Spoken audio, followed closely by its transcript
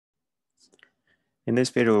In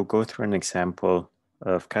this video, we'll go through an example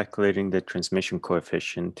of calculating the transmission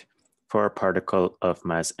coefficient for a particle of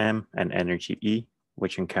mass m and energy E,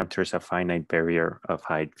 which encounters a finite barrier of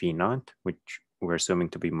height v naught, which we're assuming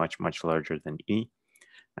to be much, much larger than E,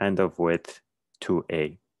 and of width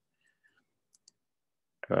 2a.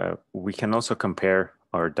 We can also compare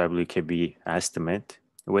our WKB estimate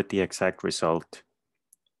with the exact result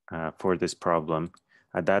for this problem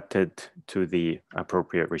adapted to the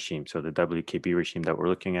appropriate regime. So the WKB regime that we're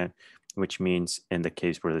looking at, which means in the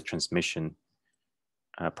case where the transmission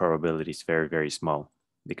probability is very, very small,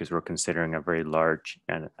 because we're considering a very large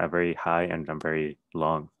and a very high and a very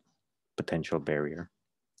long potential barrier.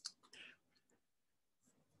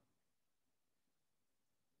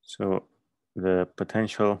 So the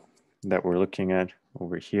potential that we're looking at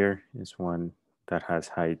over here is one that has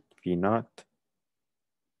height v naught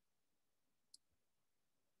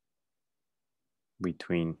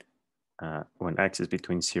between when x is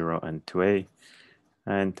between 0 and 2a,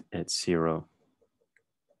 and it's 0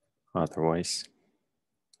 otherwise.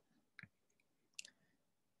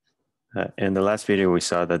 In the last video, we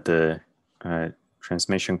saw that the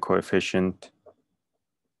transmission coefficient,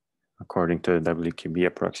 according to the WKB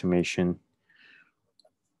approximation,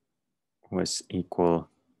 was equal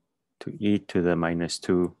to e to the minus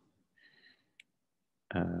 2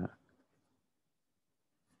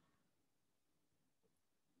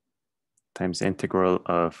 times integral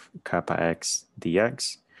of kappa x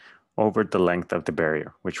dx over the length of the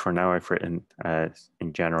barrier, which for now I've written as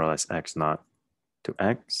in general as x naught to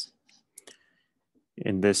x.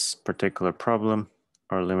 In this particular problem,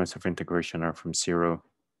 our limits of integration are from 0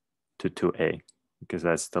 to 2a, because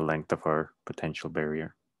that's the length of our potential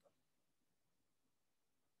barrier.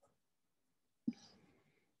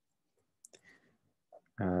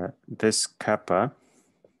 This kappa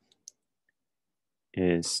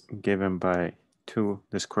is given by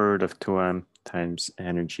the square root of 2m times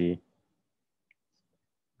energy,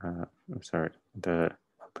 the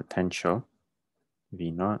potential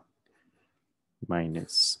v naught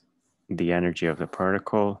minus the energy of the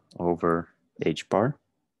particle over h bar.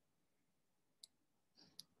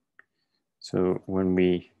 So when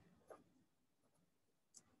we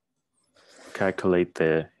calculate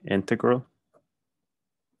the integral,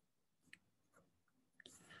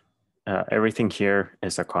 everything here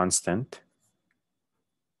is a constant.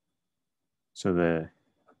 So the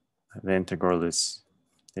integral is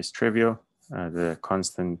trivial. The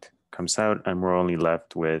constant comes out, and we're only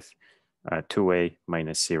left with 2a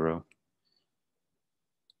minus 0,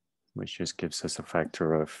 which just gives us a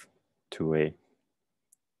factor of 2a.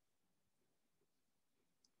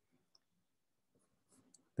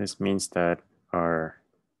 This means that our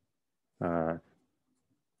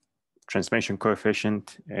transmission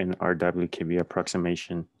coefficient in our WKB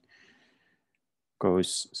approximation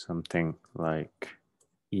goes something like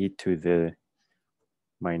e to the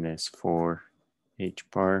minus 4 h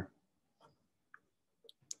bar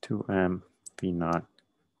 2m v naught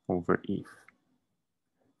over e.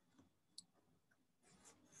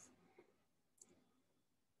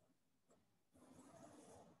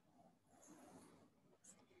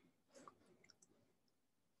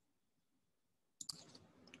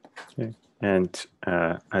 Okay. And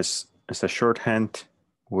as a shorthand,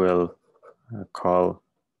 we'll call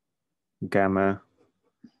gamma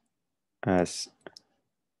as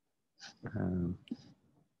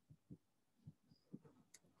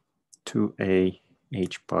 2a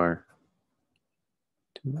h bar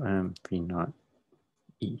 2m v naught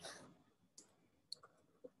e.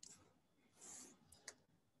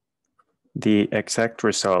 The exact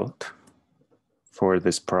result for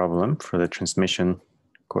this problem, for the transmission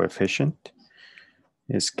coefficient,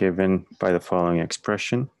 is given by the following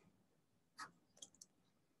expression.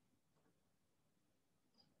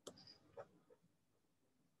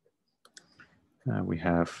 We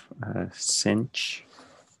have sinh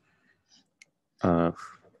of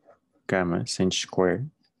gamma, sinh squared,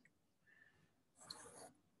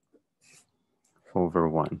 over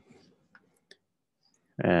 1.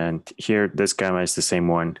 And here, this gamma is the same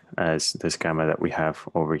one as this gamma that we have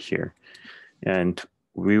over here. And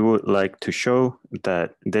we would like to show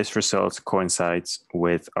that this result coincides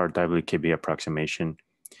with our WKB approximation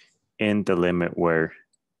in the limit where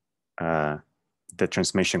the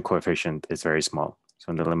transmission coefficient is very small. So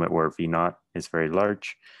in the limit where v naught is very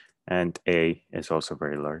large and a is also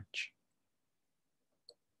very large.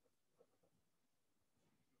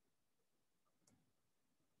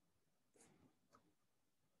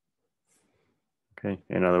 Okay,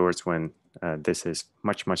 in other words, when this is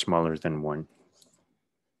much, much smaller than 1.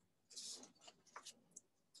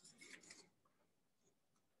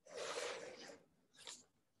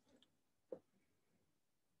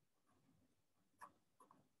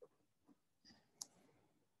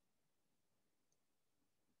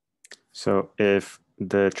 So if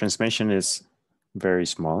the transmission is very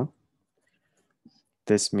small,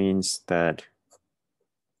 this means that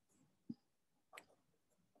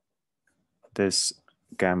this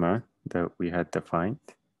gamma that we had defined,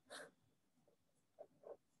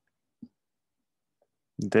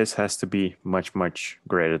 this has to be much, much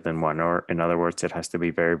greater than 1, or in other words, it has to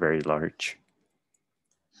be very, very large.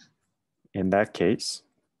 In that case,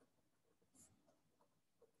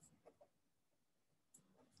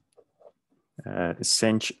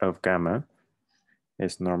 sinh of gamma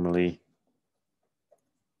is normally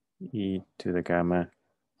e to the gamma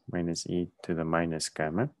minus e to the minus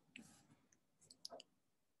gamma.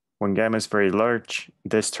 When gamma is very large,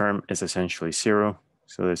 this term is essentially 0.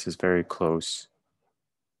 So this is very close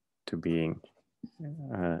to being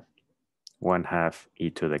 1/2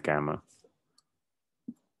 e to the gamma.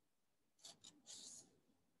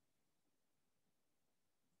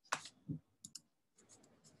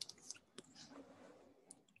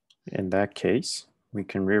 In that case, we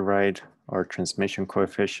can rewrite our transmission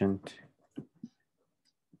coefficient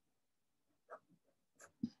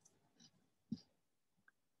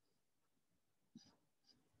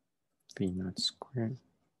V0 squared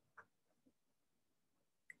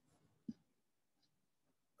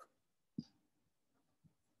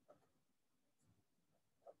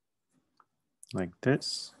like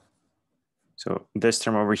this. So this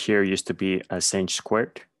term over here used to be a sinh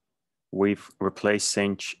squared. We've replaced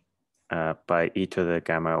sinh by e to the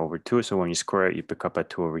gamma over 2. So when you square it, you pick up a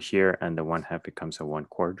 2 over here, and the 1/2 becomes a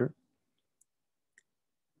 1/4.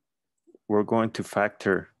 We're going to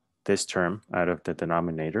factor this term out of the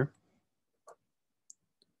denominator.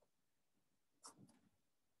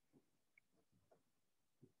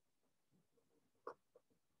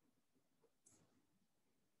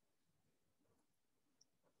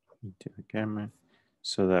 E to the gamma,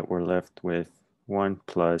 so that we're left with 1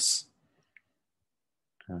 plus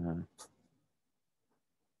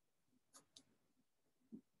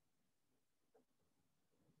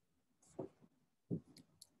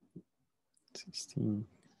 16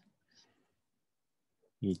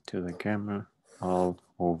 e to the gamma all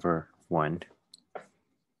over 1.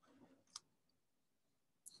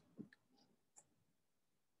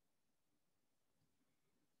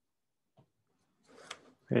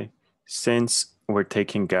 Okay, since we're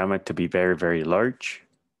taking gamma to be very, very large,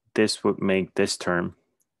 this would make this term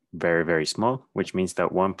very, very small, which means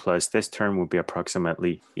that 1 plus this term will be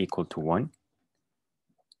approximately equal to 1.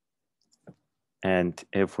 And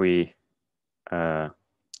if we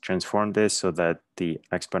transform this so that the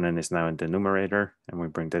exponent is now in the numerator, and we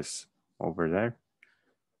bring this over there,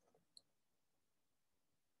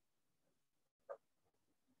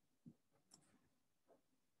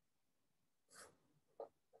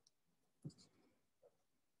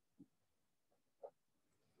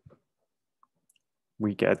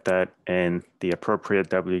 we get that in the appropriate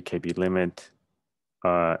WKB limit,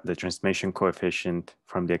 the transmission coefficient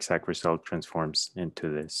from the exact result transforms into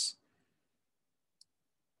this.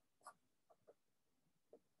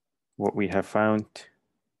 What we have found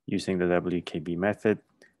using the WKB method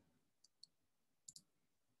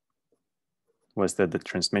was that the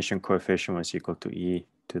transmission coefficient was equal to e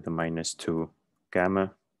to the minus 2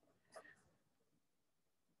 gamma.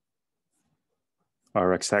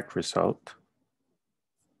 Our exact result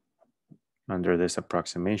under this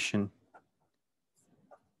approximation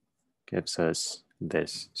gives us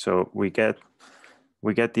this. So we get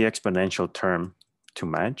the exponential term to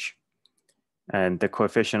match, and the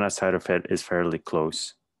coefficient outside of it is fairly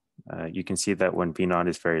close. You can see that when V0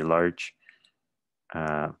 is very large,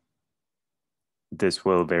 this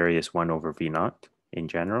will vary as 1 over V0 in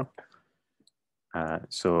general.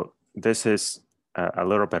 So this is a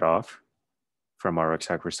little bit off from our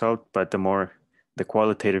exact result, but the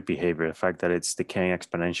qualitative behavior, the fact that it's decaying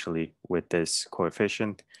exponentially with this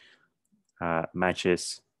coefficient,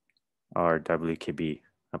 matches our WKB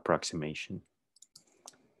approximation.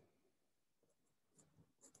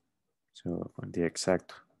 So the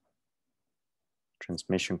exact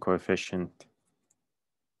transmission coefficient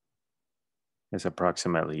is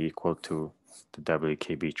approximately equal to the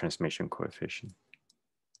WKB transmission coefficient.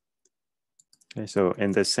 Okay, so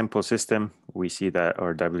in this simple system, we see that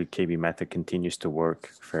our WKB method continues to work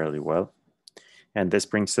fairly well. And this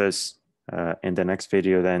brings us in the next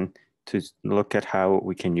video then to look at how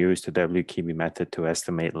we can use the WKB method to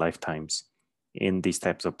estimate lifetimes in these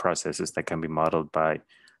types of processes that can be modeled by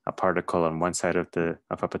a particle on one side of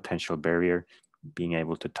a potential barrier being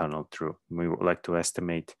able to tunnel through. We would like to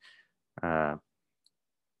estimate how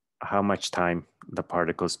much time the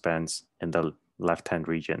particle spends in the left-hand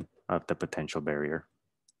region of the potential barrier.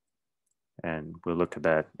 And we'll look at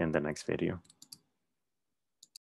that in the next video.